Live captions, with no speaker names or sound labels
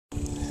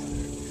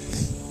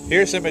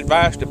Here's some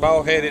advice to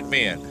bald-headed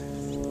men.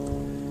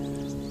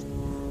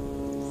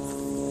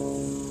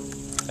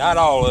 Not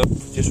all of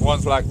them, just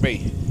ones like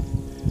me.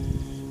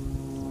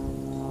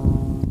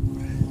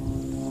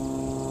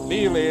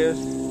 Deal is,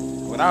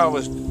 when I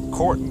was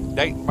courting,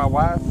 dating my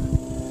wife,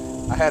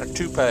 I had a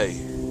toupee.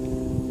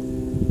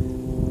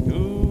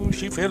 Ooh,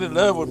 she fell in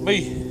love with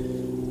me.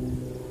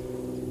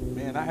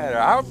 Man,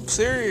 I'm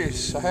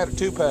serious, I had a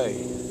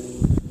toupee.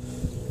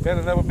 Fell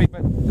in love with me,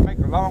 but to make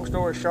a long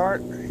story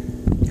short,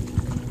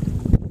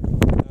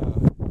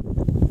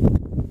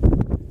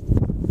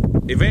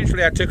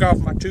 eventually I took off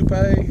my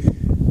toupee,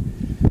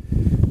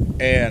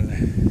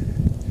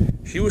 and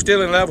she was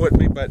still in love with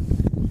me, but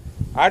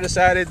I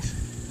decided,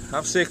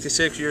 I'm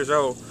 66 years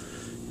old,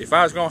 if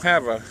I was going to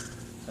have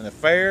an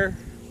affair,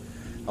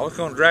 I was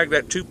going to drag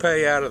that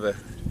toupee out of the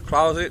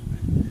closet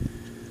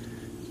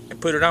and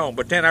put it on.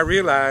 But then I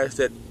realized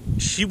that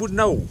she would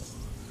know.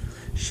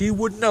 She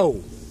would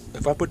know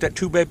if I put that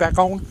toupee back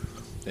on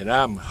that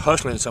I'm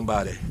hustling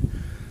somebody.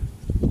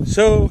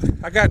 So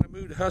I got in the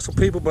mood to hustle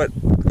people, but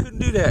I couldn't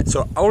do that.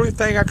 So the only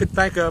thing I could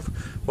think of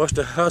was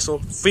to hustle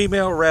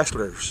female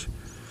wrestlers,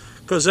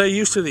 because they're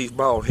used to these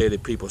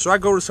bald-headed people. So I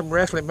go to some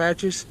wrestling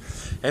matches,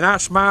 and I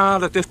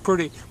smiled at this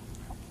pretty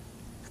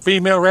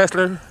female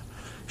wrestler.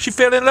 She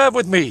fell in love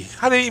with me.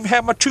 I didn't even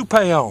have my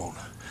toupee on,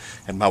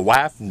 and my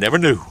wife never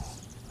knew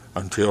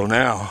until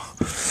now.